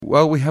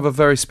Well, we have a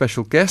very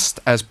special guest,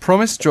 as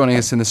promised, joining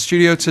us in the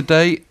studio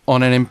today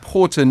on an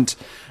important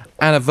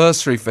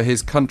anniversary for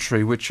his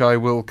country, which I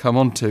will come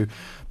on to.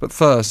 But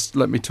first,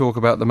 let me talk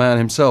about the man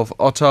himself.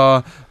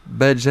 Otar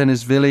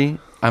Berdzenishvili,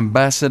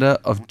 Ambassador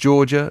of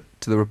Georgia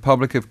to the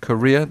Republic of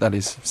Korea, that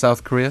is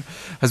South Korea,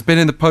 has been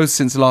in the post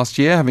since last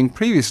year, having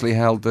previously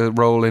held the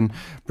role in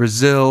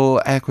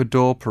Brazil,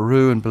 Ecuador,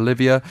 Peru and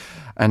Bolivia,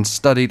 and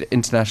studied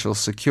international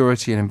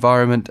security and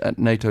environment at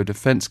NATO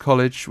Defence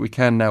College. We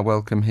can now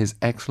welcome His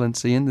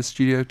Excellency in the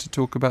studio to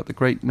talk about the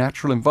great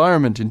natural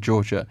environment in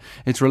Georgia,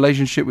 its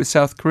relationship with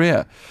South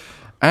Korea,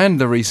 and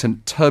the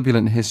recent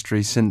turbulent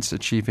history since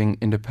achieving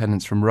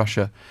independence from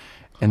Russia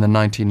in the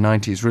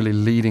 1990s, really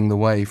leading the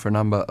way for a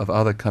number of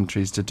other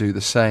countries to do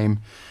the same.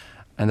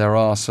 And there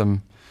are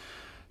some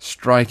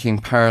striking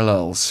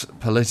parallels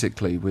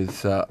politically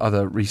with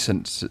other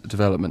recent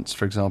developments,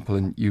 for example,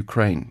 in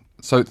Ukraine.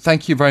 So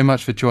thank you very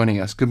much for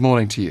joining us. Good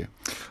morning to you.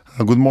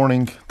 Good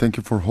morning. Thank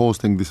you for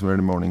hosting this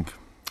very morning.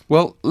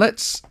 Well,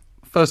 let's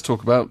first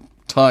talk about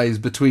ties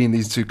between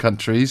these two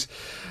countries.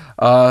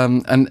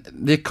 And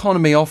the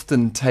economy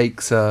often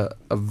takes a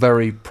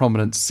very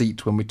prominent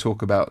seat when we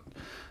talk about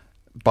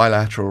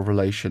bilateral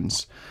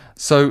relations.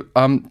 So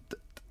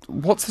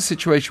what's the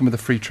situation with the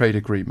free trade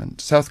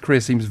agreement? South Korea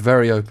seems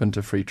very open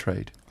to free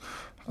trade.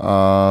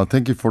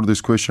 Thank you for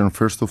this question.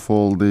 First of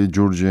all, the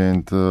Georgia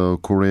and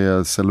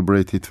Korea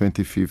celebrated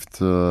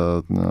 25th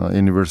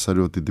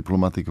anniversary of the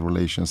diplomatic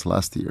relations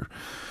last year.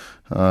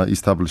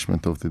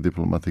 Establishment of the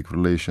diplomatic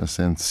relations.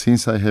 And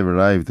since I have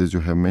arrived, as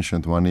you have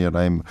mentioned, 1 year,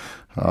 I'm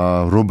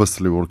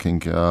robustly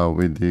working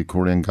with the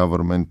Korean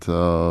government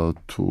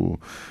to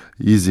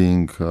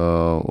easing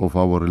of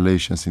our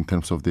relations in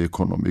terms of the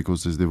economy,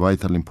 because it's the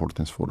vital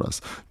importance for us.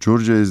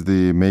 Georgia is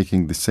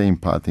making the same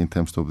path in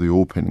terms of the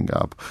opening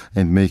up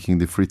and making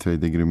the free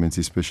trade agreements,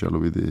 especially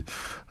with the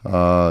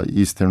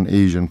Eastern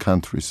Asian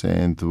countries.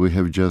 And we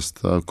have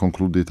just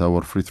concluded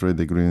our free trade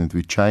agreement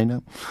with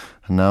China.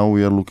 Now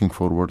we are looking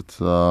forward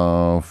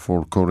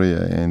for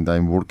Korea, and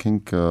I'm working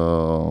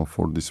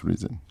for this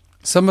reason.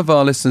 Some of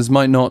our listeners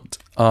might not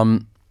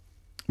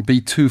be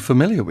too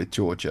familiar with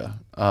Georgia.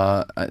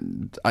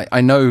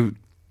 I know,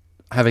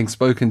 having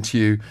spoken to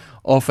you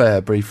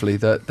off-air briefly,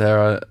 that there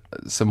are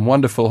some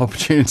wonderful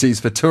opportunities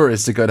for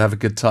tourists to go and have a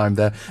good time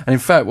there. And in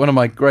fact, one of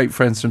my great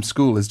friends from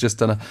school has just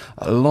done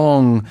a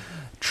long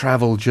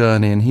travel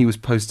journey, and he was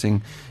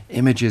posting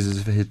images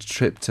of his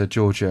trip to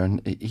Georgia,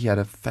 and he had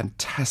a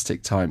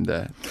fantastic time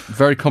there.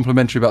 Very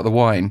complimentary about the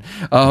wine.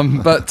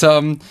 But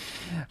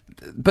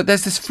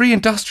there's this free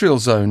industrial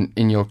zone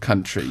in your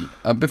country.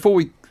 Before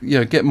we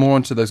get more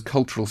onto those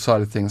cultural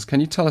side of things, can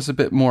you tell us a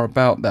bit more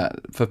about that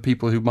for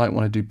people who might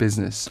want to do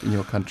business in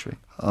your country?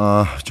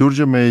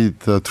 Georgia made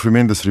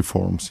tremendous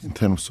reforms in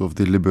terms of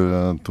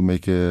to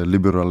make a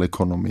liberal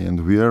economy,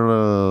 and we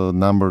are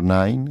number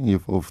 9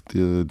 of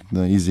the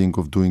easing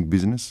of doing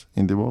business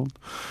in the world.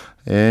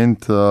 And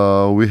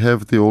we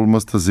have the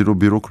almost zero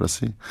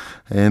bureaucracy,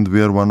 and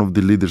we are one of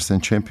the leaders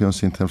and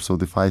champions in terms of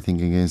the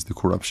fighting against the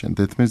corruption.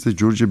 That means that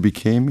Georgia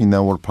became, in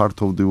our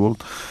part of the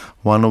world,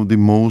 one of the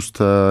most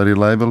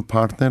reliable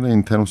partner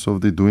in terms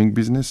of the doing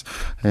business.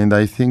 And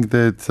I think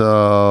that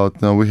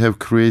now we have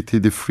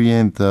created the free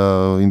and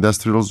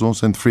industrial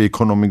zones and free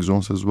economic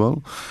zones as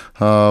well,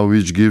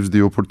 which gives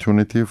the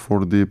opportunity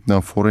for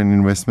the foreign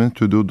investment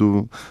to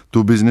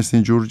do business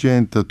in Georgia,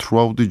 and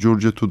throughout the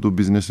Georgia to do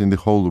business in the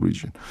whole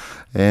region.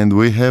 And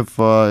we have,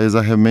 as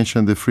I have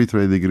mentioned, the free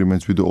trade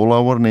agreements with all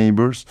our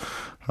neighbors,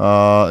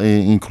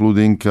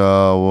 including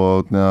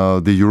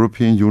the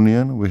European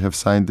Union. We have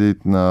signed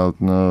it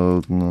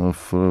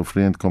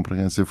free and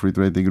comprehensive free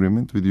trade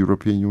agreement with the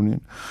European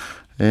Union.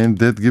 And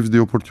that gives the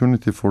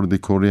opportunity for the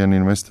Korean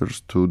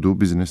investors to do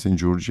business in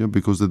Georgia,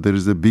 because there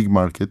is a big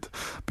market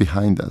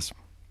behind us.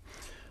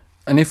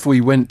 And if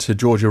we went to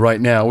Georgia right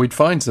now, we'd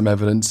find some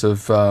evidence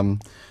of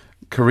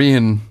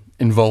Korean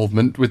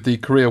involvement with the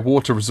Korea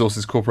Water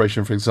Resources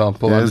Corporation, for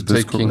example, yes,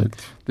 undertaking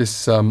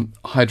this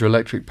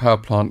hydroelectric power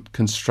plant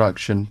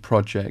construction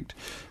project.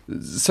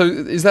 So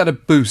is that a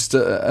boost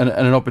and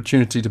an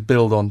opportunity to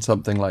build on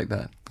something like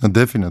that?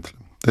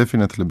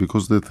 Definitely,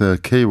 because that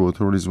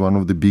K-Water is one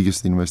of the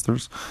biggest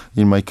investors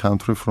in my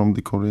country from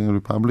the Korean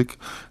Republic,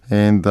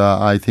 and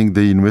I think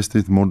they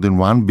invested more than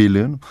 1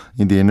 billion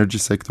in the energy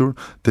sector.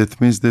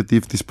 That means that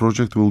if this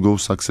project will go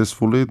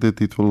successfully, that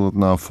it will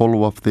now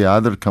follow up the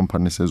other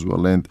companies as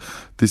well. And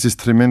this is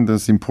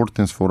tremendous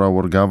importance for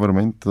our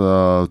government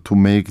to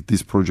make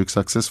this project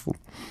successful,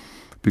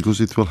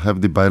 because it will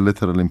have the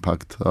bilateral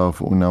impact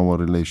on our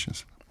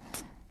relations.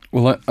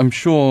 Well, I'm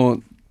sure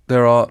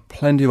there are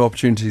plenty of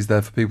opportunities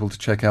there for people to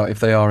check out if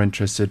they are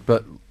interested.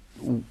 But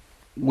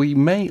we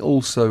may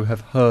also have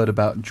heard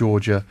about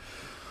Georgia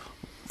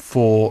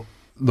for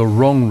the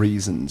wrong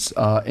reasons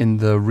in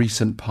the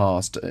recent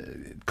past,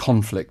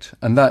 conflict.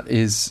 And that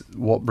is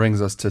what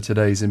brings us to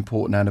today's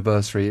important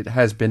anniversary. It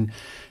has been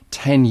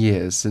 10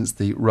 years since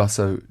the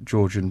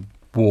Russo-Georgian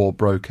War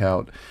broke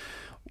out,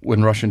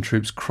 when Russian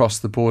troops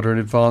crossed the border in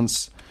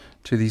advance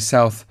to the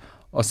South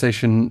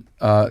Ossetian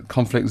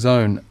conflict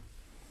zone.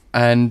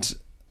 And,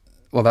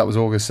 well, that was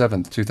August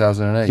 7th,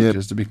 2008, Yep.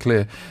 just to be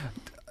clear.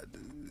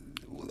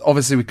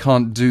 Obviously, we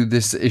can't do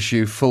this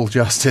issue full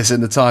justice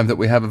in the time that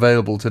we have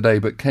available today,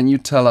 but can you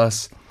tell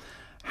us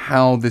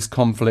how this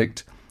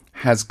conflict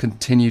has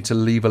continued to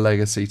leave a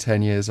legacy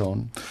 10 years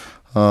on?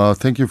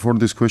 Thank you for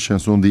these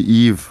questions. On the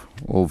eve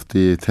of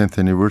the 10th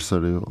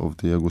anniversary of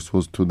the August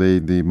was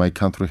today, my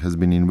country has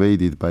been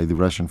invaded by the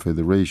Russian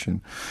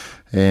Federation,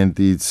 and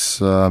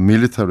its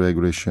military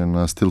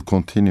aggression still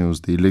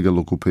continues the illegal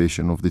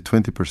occupation of the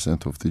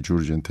 20% of the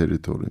Georgian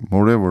territory.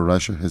 Moreover,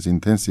 Russia has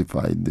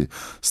intensified the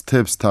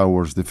steps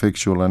towards the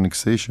factual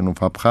annexation of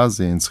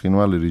Abkhazia and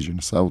Tkhinvali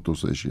region, South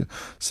Ossetia,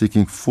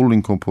 seeking full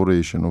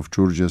incorporation of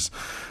Georgia's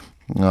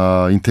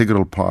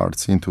integral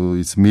parts into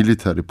its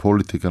military,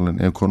 political, and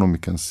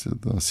economic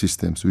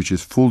systems, which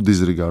is full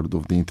disregard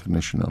of the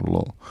international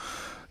law.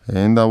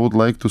 And I would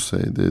like to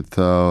say that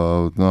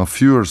a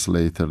few years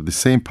later, the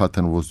same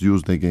pattern was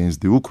used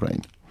against the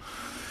Ukraine.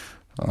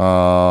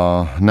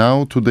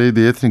 Now, today,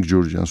 the ethnic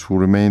Georgians who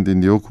remained in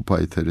the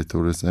occupied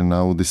territories are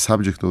now the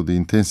subject of the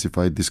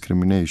intensified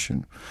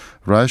discrimination.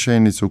 Russia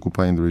and its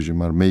occupying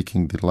regime are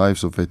making the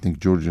lives of ethnic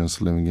Georgians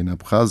living in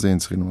Abkhazia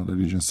and Tkhinvali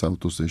region, South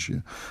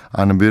Ossetia,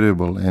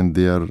 unbearable, and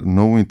there are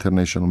no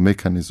international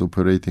mechanisms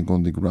operating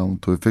on the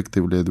ground to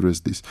effectively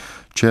address these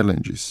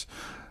challenges.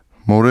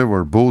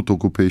 Moreover, both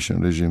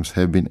occupation regimes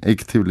have been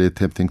actively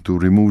attempting to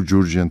remove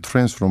Georgian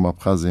trends from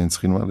Abkhazia and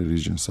Tkhinvali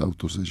region, South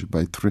Ossetia,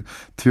 by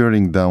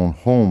tearing down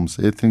homes,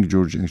 ethnic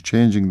Georgians,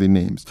 changing the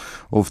names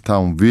of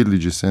town,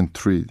 villages, and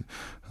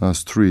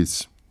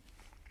streets.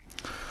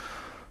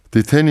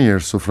 The 10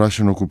 years of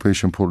Russian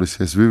occupation policy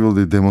has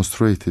vividly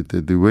demonstrated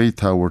that the way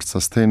towards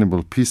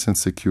sustainable peace and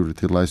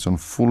security lies on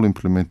full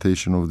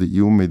implementation of the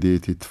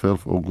EU-mediated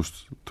 12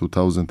 August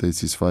 2008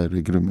 ceasefire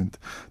agreement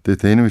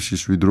that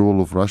envisages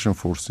withdrawal of Russian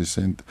forces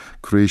and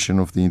creation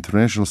of the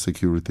international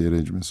security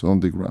arrangements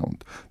on the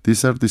ground.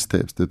 These are the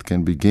steps that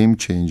can be game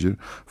changer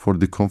for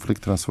the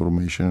conflict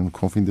transformation and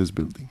confidence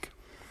building.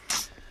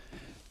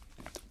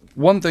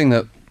 One thing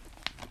that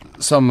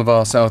some of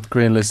our South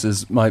Korean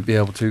listeners might be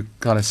able to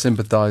kind of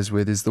sympathize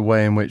with is the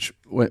way in which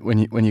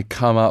when you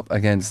come up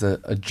against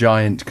a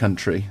giant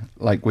country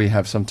like we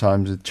have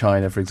sometimes with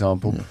China, for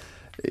example,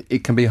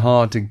 it can be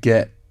hard to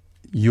get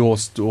your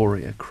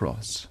story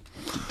across.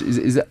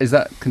 Is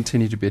that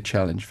continue to be a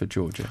challenge for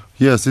Georgia?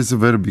 Yes, it's a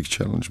very big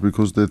challenge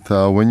because that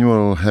when you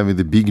are having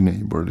the big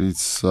neighbor,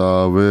 it's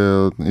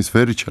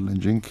very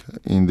challenging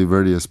in the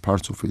various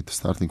parts of it,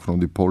 starting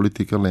from the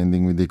political,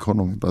 ending with the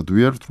economy. But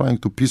we are trying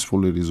to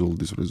peacefully resolve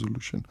this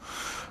resolution.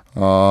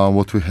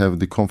 What we have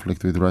the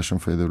conflict with Russian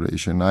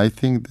Federation. I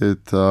think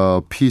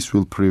that peace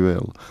will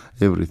prevail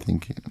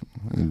everything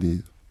in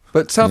the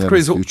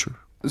future.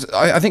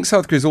 I think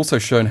South Korea has also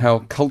shown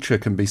how culture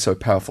can be so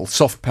powerful,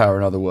 soft power,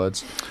 in other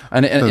words.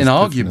 And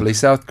arguably,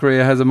 South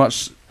Korea has a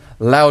much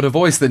louder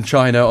voice than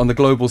China on the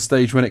global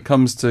stage when it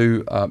comes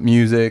to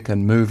music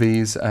and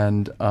movies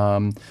and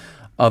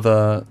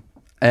other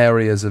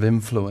areas of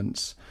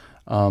influence.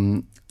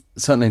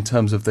 Certainly in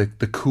terms of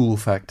the cool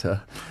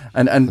factor.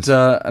 And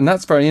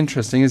that's very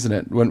interesting, isn't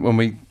it?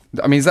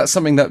 Is that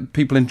something that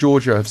people in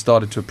Georgia have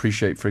started to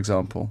appreciate, for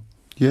example?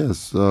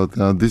 Yes,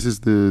 this is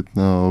the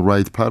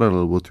right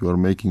parallel what you are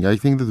making. I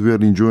think that we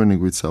are enjoying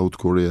with South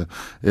Korea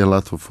a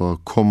lot of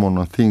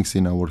common things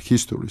in our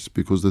histories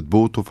because that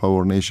both of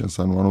our nations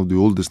are one of the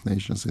oldest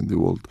nations in the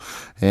world.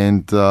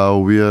 And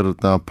we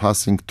are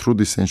passing through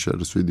the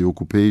centuries with the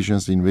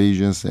occupations,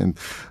 invasions, and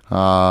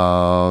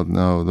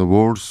the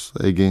wars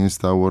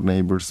against our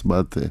neighbors.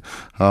 But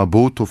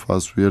both of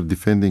us, we are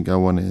defending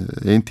our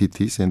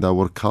entities and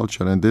our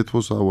culture, and that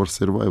was our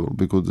survival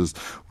because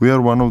we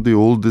are one of the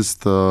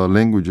oldest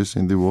languages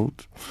in the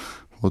world,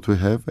 what we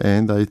have,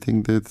 and I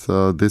think that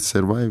that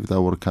survived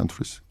our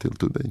countries till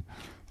today.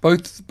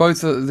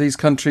 Both of these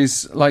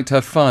countries like to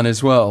have fun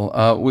as well.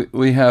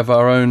 We have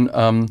our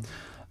own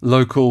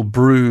local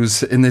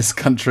brews in this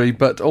country,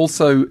 but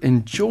also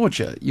in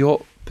Georgia,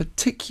 you're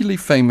particularly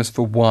famous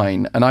for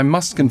wine. And I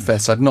must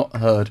confess, I'd not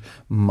heard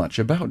much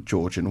about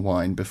Georgian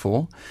wine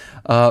before.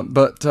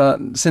 But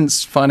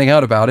since finding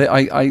out about it,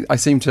 I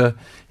seem to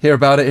hear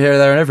about it here,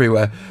 there and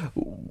everywhere.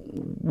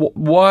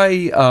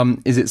 Why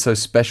is it so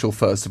special,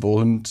 first of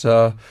all?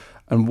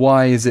 And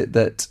why is it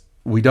that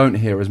we don't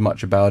hear as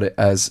much about it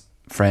as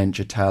French,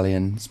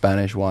 Italian,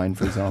 Spanish wine,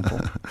 for example?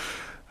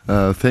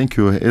 Thank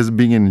you. As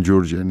being in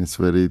Georgia, and it's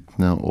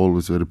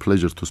always very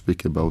pleasure to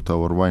speak about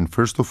our wine.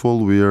 First of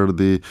all, we are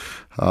the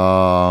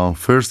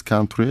first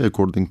country,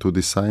 according to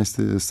the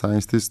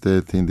scientists,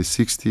 that in the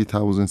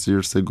 60,000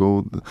 years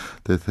ago,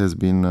 that has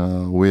been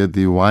where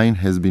the wine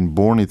has been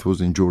born. It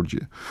was in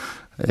Georgia,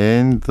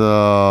 and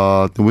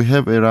we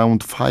have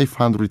around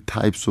 500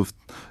 types of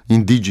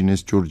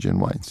indigenous Georgian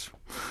wines,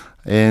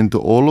 and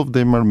all of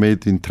them are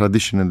made in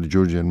traditional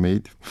Georgian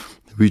made,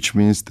 which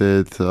means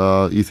that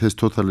it has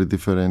totally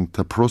different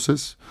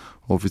process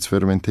of its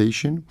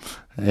fermentation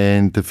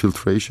and the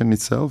filtration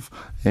itself,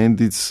 and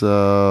it's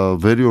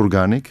very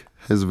organic,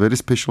 has very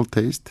special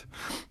taste,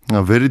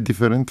 very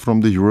different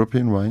from the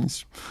European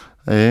wines.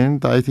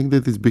 And I think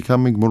that it's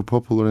becoming more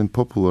popular and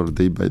popular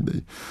day by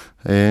day.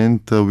 And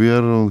we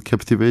are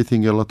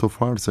captivating a lot of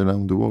hearts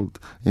around the world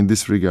in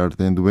this regard.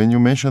 And when you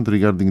mentioned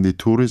regarding the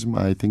tourism,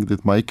 I think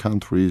that my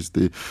country is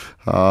the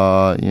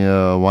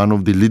one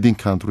of the leading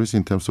countries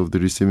in terms of the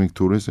receiving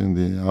tourism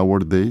in our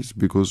days,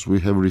 because we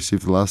have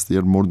received last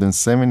year more than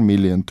 7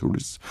 million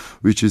tourists,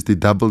 which is the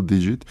double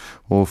digit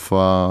of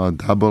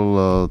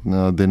double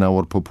than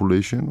our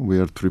population. We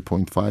are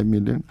 3.5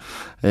 million.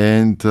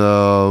 And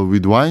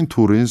with wine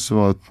tourism,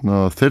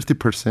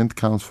 30%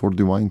 counts for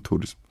the wine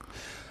tourism.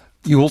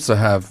 You also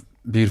have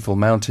beautiful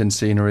mountain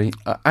scenery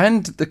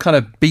and the kind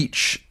of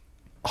beach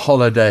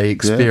holiday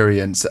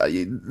experience.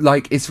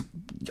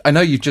 I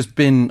know you've just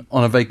been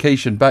on a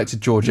vacation back to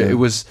Georgia. It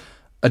was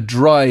a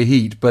dry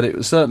heat, but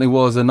it certainly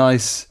was a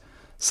nice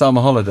summer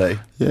holiday.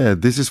 Yeah,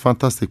 this is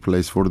fantastic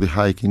place for the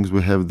hikings.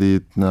 We have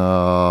the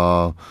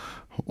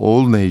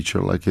all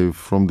nature,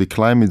 from the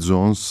climate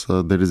zones,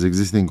 there is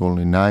existing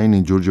only 9.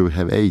 In Georgia, we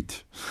have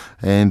 8.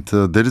 And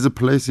there is a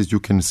place that you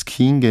can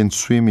skiing and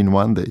swim in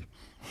one day.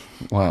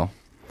 Wow.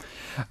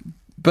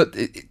 But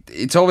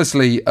it's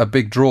obviously a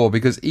big draw,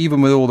 because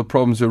even with all the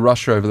problems with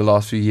Russia over the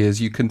last few years,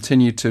 you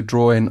continue to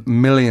draw in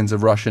millions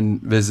of Russian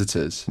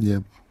visitors. Yeah,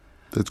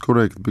 that's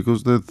correct.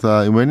 Because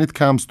when it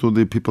comes to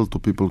the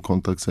people-to-people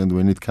contacts and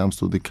when it comes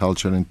to the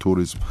culture and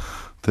tourism,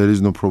 there is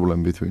no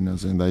problem between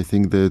us. And I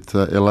think that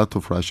a lot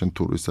of Russian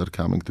tourists are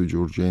coming to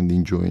Georgia and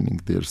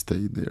enjoying their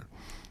stay there.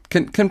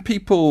 Can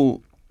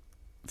people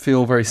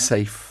feel very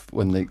safe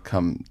when they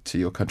come to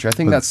your country? I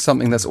think that's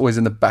something that's always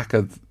in the back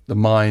of the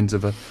minds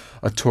of a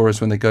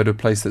tourist when they go to a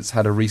place that's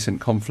had a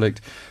recent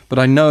conflict. But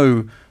I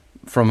know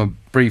from a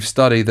brief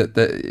study that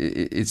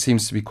it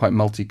seems to be quite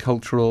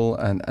multicultural,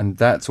 and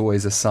that's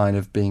always a sign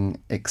of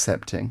being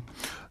accepting.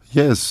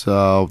 Yes,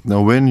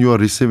 now when you are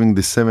receiving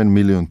the 7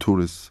 million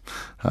tourists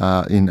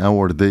in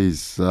our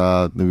days,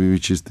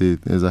 which is,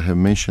 as I have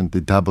mentioned,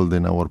 the double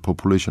than our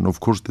population,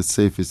 of course the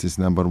safest is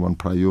number one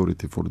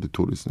priority for the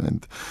tourists.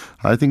 And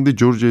I think that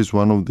Georgia is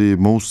one of the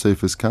most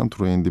safest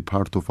country in the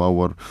part of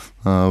our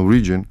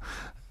region.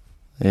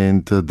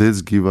 And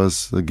this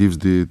gives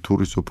the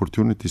tourist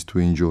opportunities to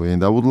enjoy.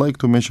 And I would like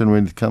to mention,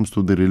 when it comes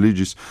to the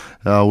religious,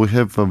 we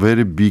have a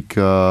very big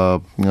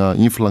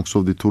influx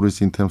of the tourists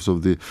in terms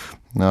of the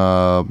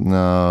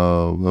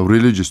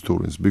religious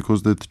tourists,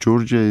 because that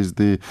Georgia is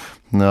the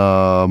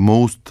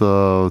most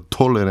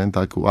tolerant,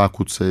 I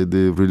could say,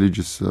 the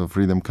religious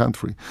freedom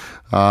country.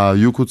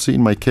 You could see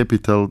in my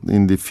capital,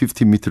 in the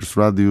 50 meters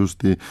radius,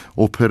 the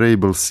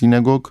operable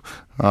synagogue,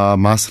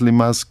 Muslim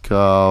mosque,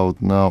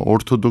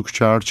 Orthodox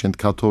church and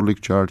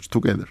Catholic church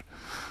together,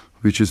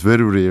 which is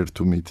very rare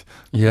to meet.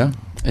 Yeah,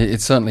 it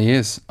certainly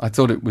is. I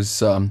thought it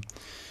was...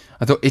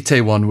 I thought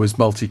Itaewon was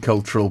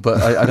multicultural,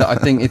 but I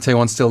think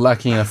Itaewon's still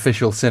lacking an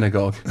official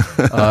synagogue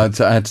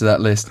to add to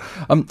that list.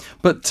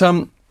 But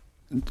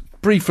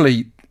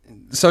briefly,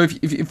 so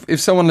if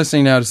someone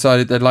listening now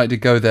decided they'd like to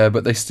go there,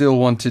 but they still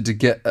wanted to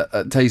get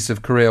a taste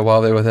of Korea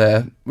while they were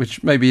there,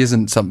 which maybe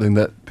isn't something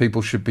that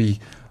people should be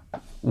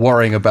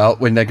worrying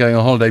about when they're going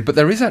on holiday, but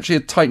there is actually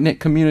a tight-knit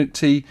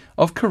community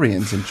of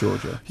Koreans in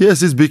Georgia.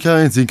 Yes,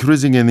 it's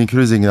increasing and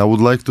increasing. I would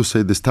like to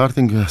say,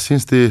 starting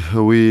since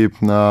we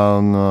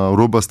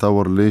robust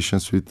our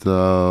relations with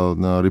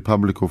the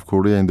Republic of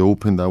Korea and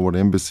opened our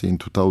embassy in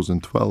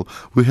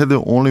 2012, we had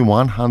only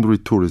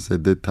 100 tourists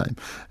at that time.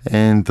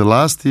 And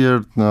last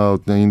year,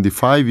 in the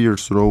 5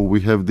 years row,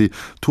 we have the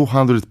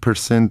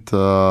 200%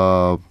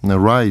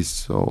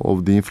 rise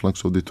of the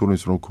influx of the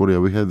tourists from Korea.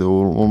 We had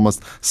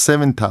almost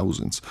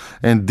 7,000.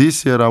 And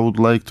this year, I would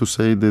like to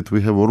say that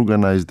we have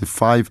organized the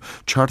 5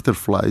 charter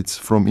flights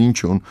from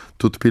Incheon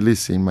to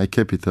Tbilisi, in my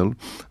capital,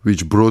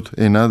 which brought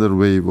another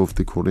wave of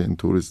the Korean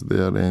tourists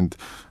there. And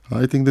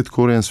I think that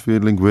Koreans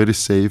feeling very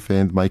safe,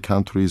 and my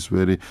country is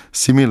very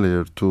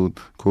similar to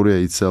Korea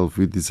itself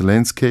with its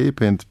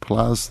landscape, and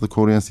plus the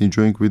Koreans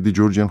enjoying with the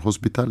Georgian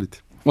hospitality.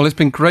 Well, it's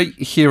been great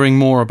hearing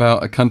more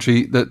about a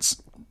country that's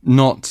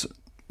not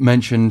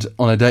mentioned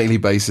on a daily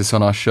basis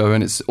on our show,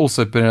 and it's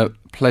also been a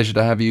pleasure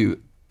to have you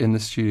in the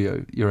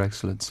studio, Your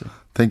Excellency.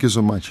 Thank you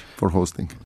so much for hosting.